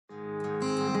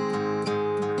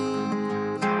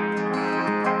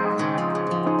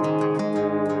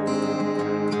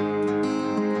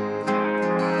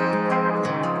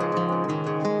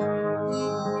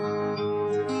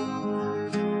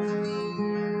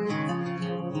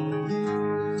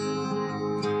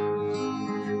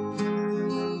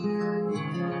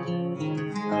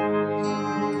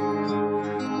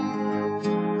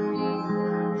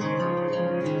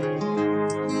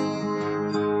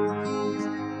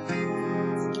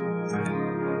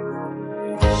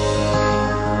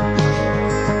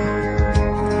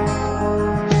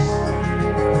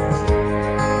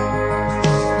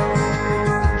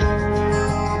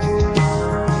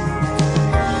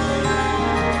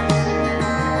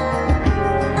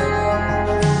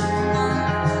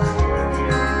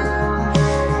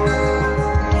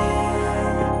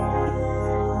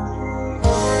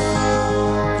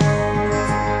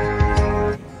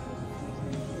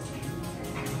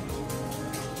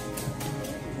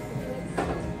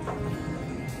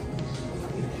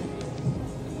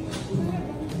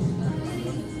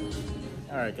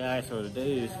Alright guys, so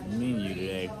today's menu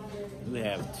today, we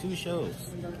have two shows.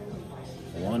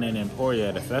 One in Emporia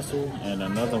at a festival and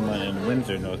another one in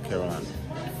Windsor, North Carolina.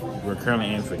 We're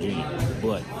currently in Virginia,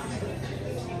 but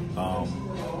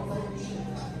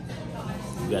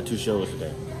we got two shows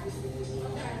today.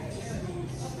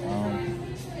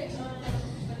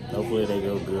 Hopefully they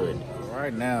go good.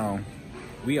 Right now,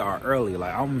 we are early.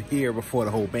 Like, I'm here before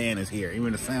the whole band is here.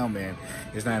 Even the sound man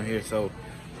is not here. So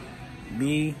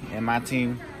me and my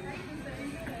team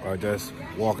are just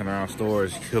walking around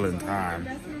stores, killing time.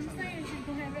 That's what I'm saying. She's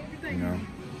gonna have everything. You know.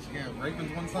 Yeah,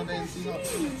 Ravens one Sunday and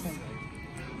Seahawks.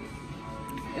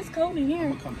 It's cold in here.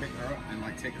 I'm gonna come pick her up and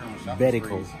like take her on shopping. Betty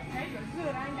cold. Good,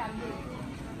 I ain't gotta do it.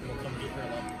 We'll come get her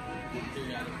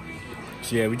like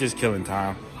So yeah, we just killing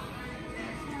time.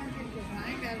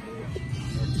 I ain't gotta do it.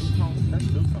 That's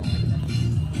two tone.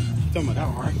 Talking about that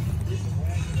one, right?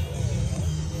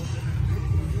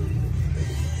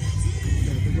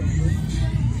 I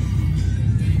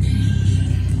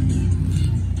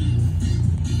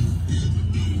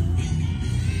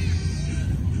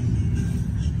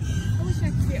wish I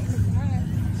could get on the ride.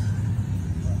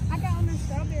 I got on the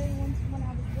strawberry ones when I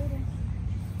was little.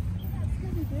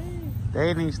 Scooby-Doo. They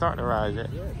didn't even start the ride yet.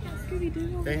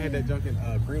 Scooby-Doo. They had that junk in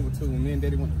Greenwood too. When me and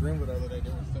Daddy went to Greenwood the other day,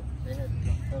 they had the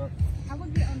junk set up. I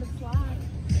would get on the slide.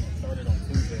 Started on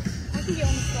Tuesday. I can get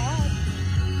on the slide.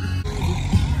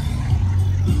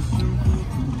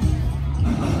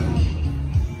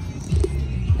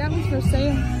 That was for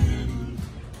sale.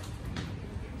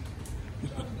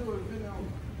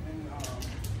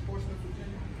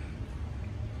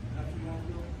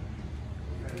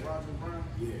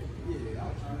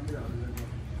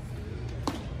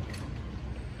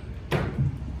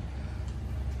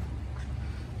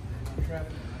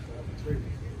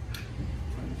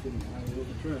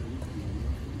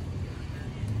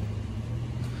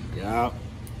 Yup.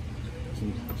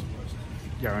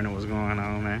 Y'all already know what's going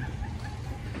on, man.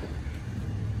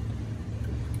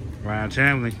 Ryan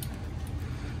Chamberlain.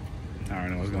 I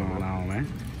already know what's going on, man.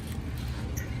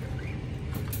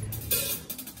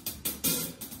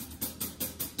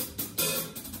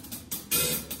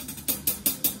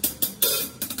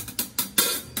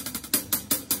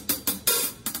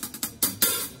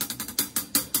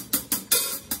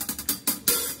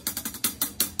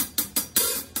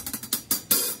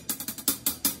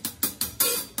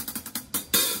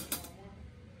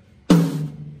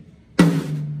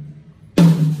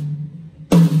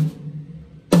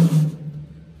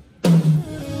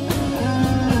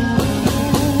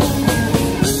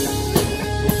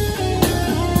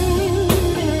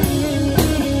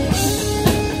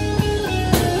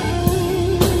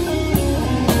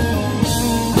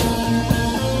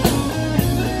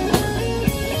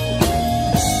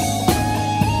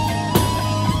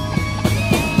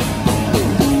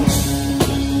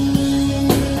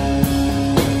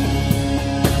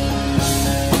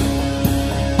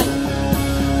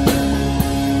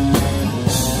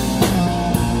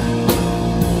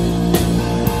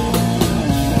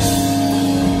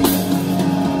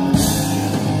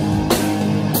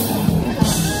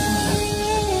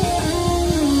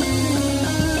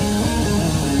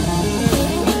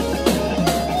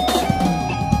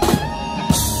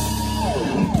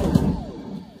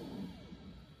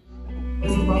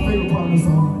 This is my favorite part of the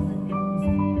song.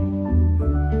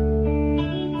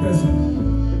 Because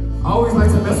I always like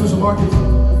to mess with Shamarcus.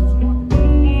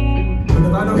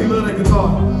 Because I know he loves that guitar.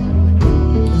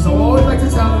 And so I always like to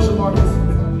challenge Shamarcus.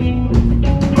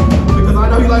 Because I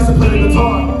know he likes to play the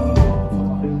guitar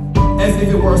as if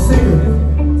it were a singer.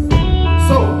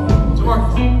 So,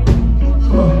 Shamarcus,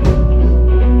 come on.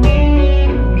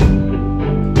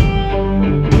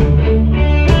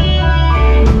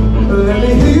 Let me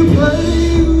hear you play.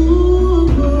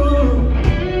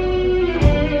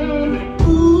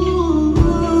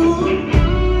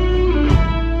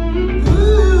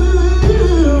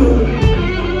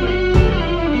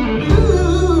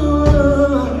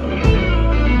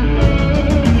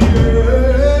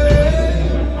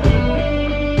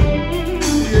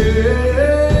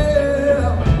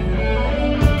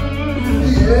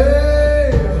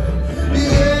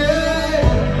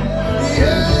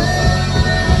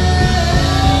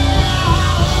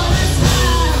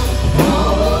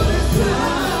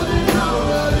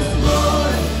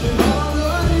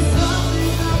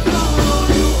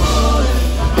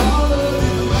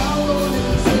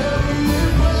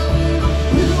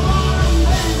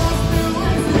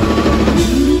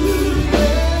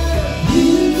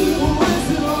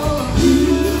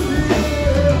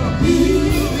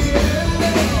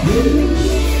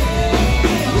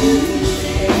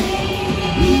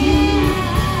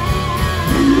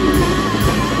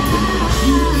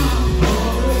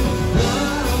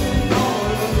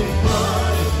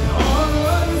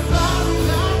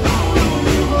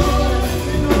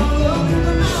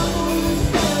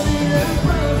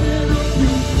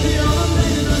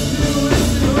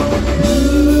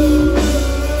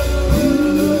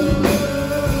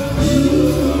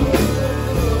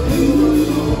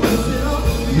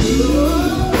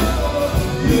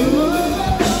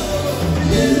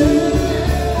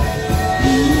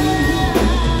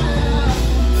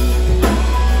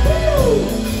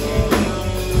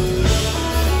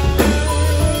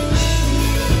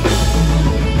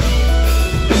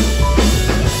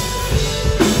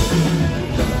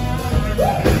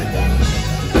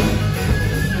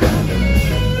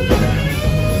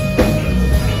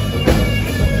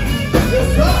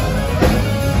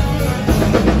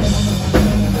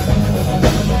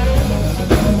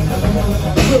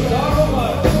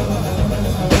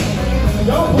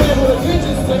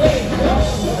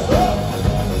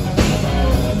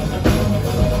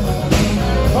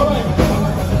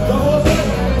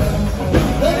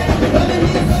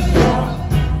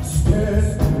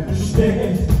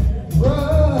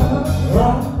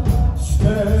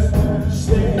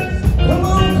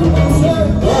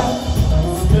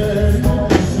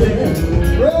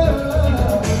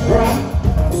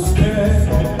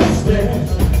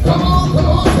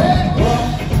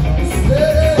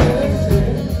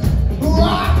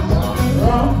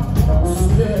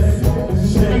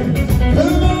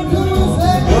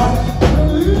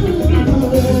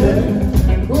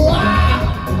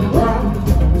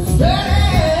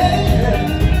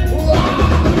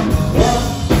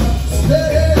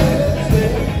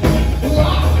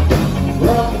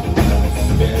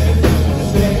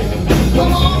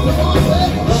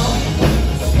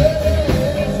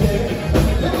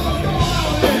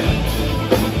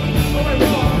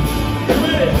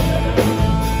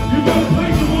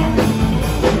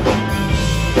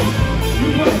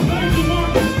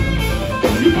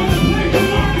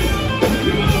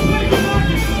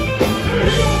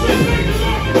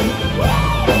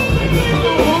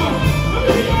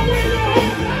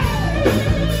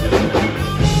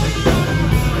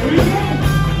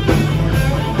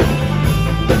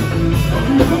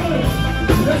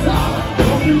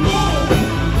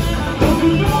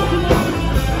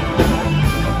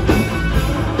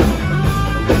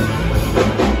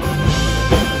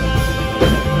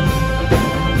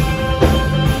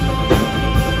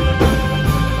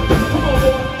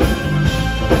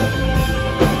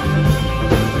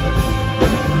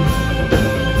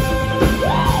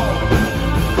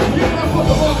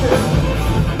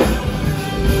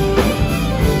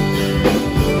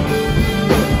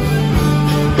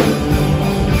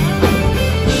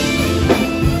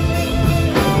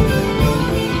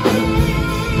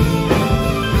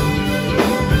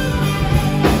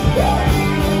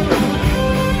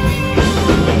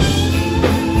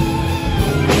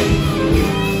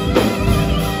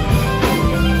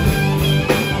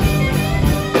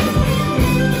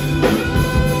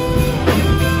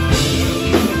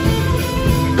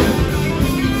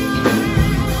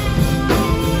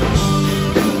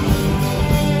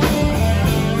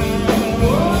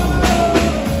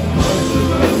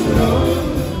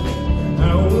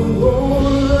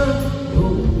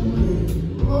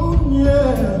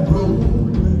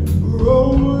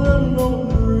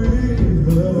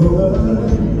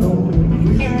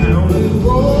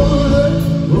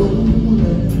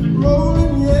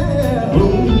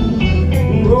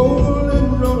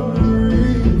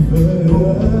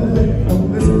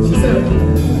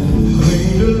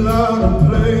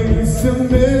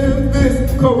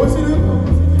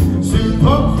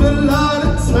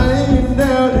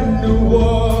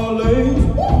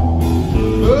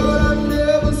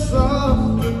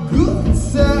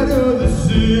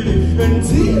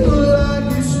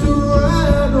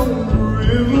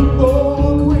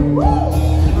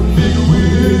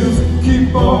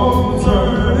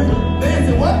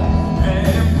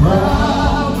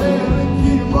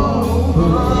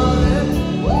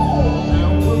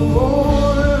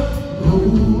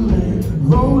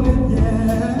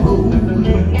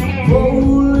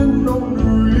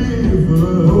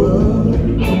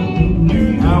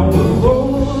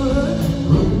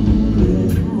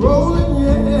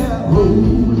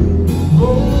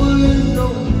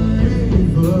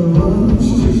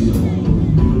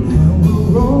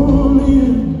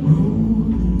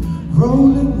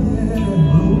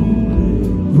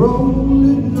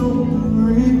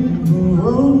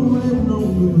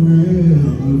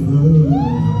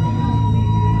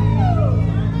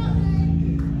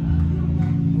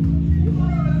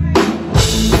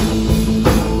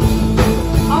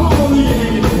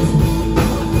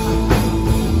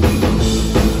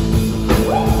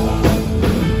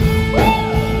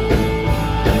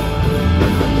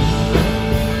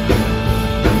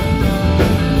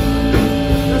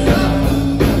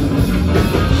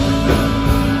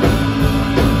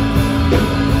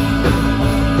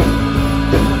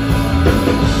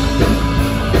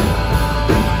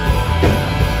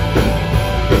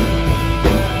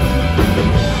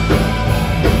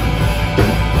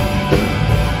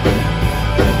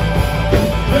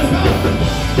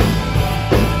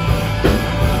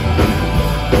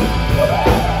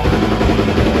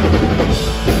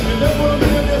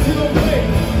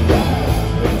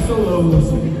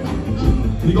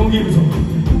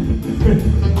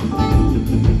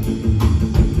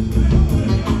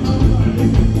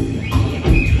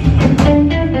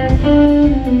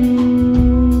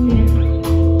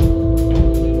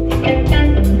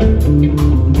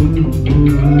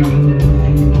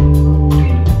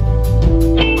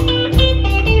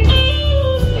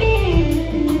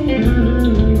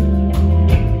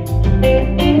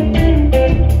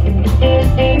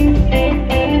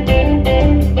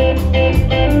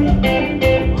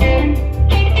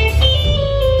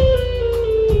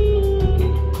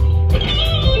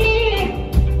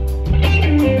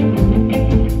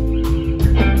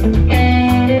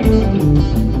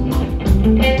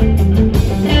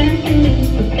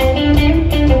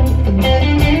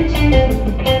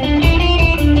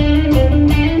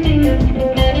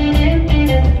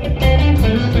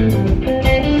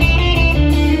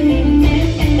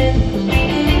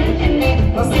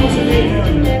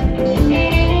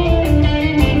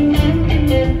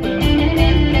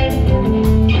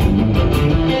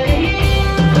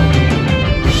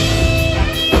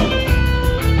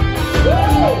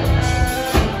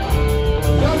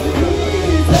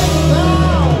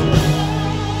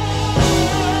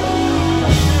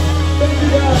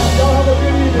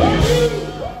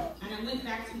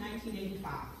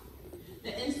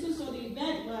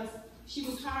 she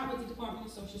was hired with the Department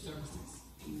of Social Services.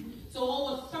 So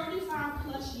over 35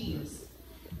 plus years,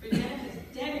 Renetta has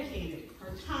dedicated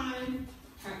her time,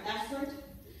 her effort,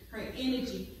 her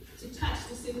energy to touch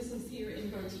the citizens here in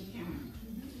Bertie County.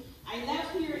 I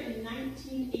left here in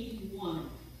 1981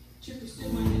 to pursue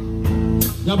my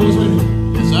Y'all boys ready?